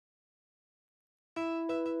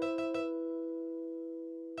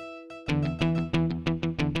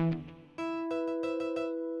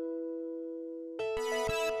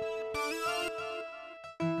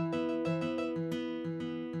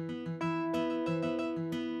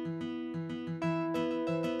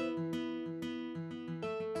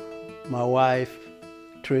my wife,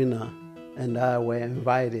 Trina, and I were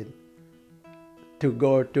invited to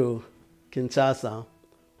go to Kinshasa,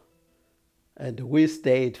 and we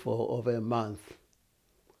stayed for over a month.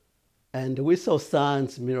 And we saw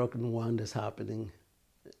signs, miracles, and wonders happening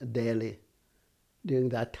daily during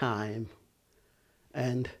that time.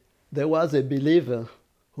 And there was a believer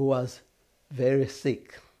who was very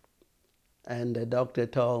sick, and the doctor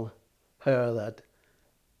told her that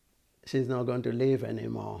she's not going to live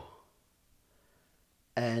anymore.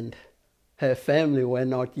 And her family were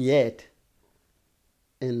not yet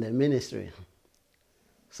in the ministry.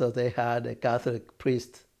 So they had a Catholic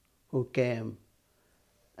priest who came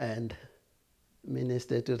and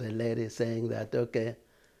ministered to the lady, saying that, okay,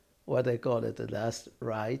 what they call it, that's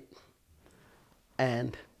right.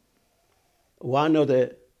 And one of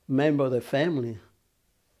the members of the family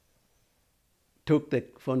took the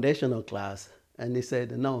foundational class, and he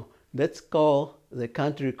said, no, let's call the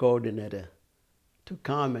country coordinator to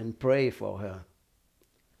come and pray for her.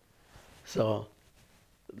 So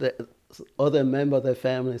the other member of the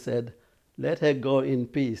family said, let her go in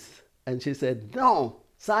peace. And she said, no,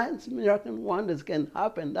 signs, miracles, and wonders can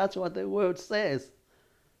happen. That's what the word says.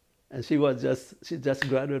 And she just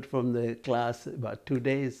graduated from the class about 2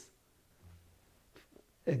 days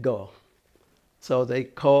ago. So they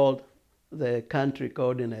called the country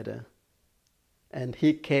coordinator, and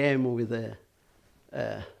he came with the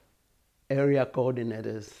area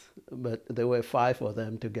coordinators, but there were 5 of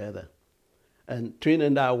them together. And Trina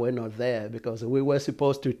and I were not there because we were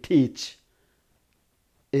supposed to teach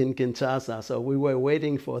in Kinshasa. So we were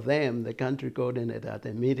waiting for them, the country coordinator, at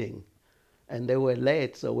a meeting. And they were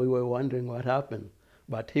late, so we were wondering what happened.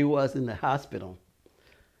 But he was in the hospital.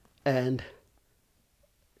 And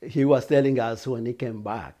he was telling us when he came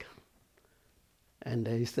back. And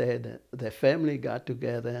he said the family got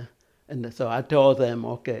together. And so I told them,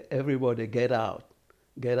 okay, everybody get out,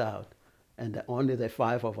 get out. And only the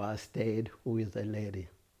 5 of us stayed with the lady.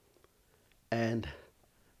 And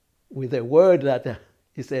with the word that,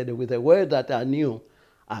 he said, with the word that I knew,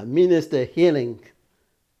 I ministered healing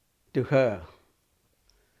to her.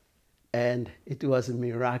 And it was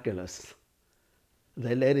miraculous.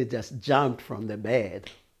 The lady just jumped from the bed.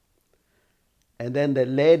 And then the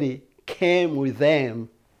lady came with them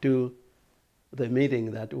to the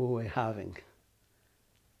meeting that we were having.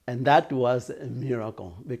 And that was a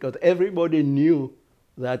miracle, because everybody knew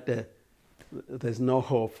that there's no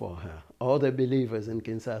hope for her. All the believers in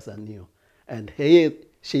Kinshasa knew. And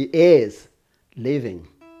she is living.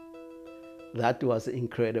 That was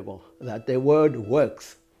incredible, that the word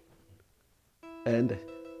works. And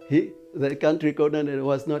the country coordinator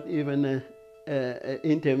was not even an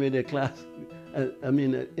intermediate class,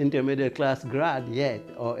 intermediate class grad yet,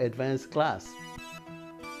 or advanced class.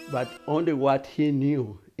 But only what he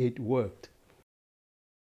knew, it worked.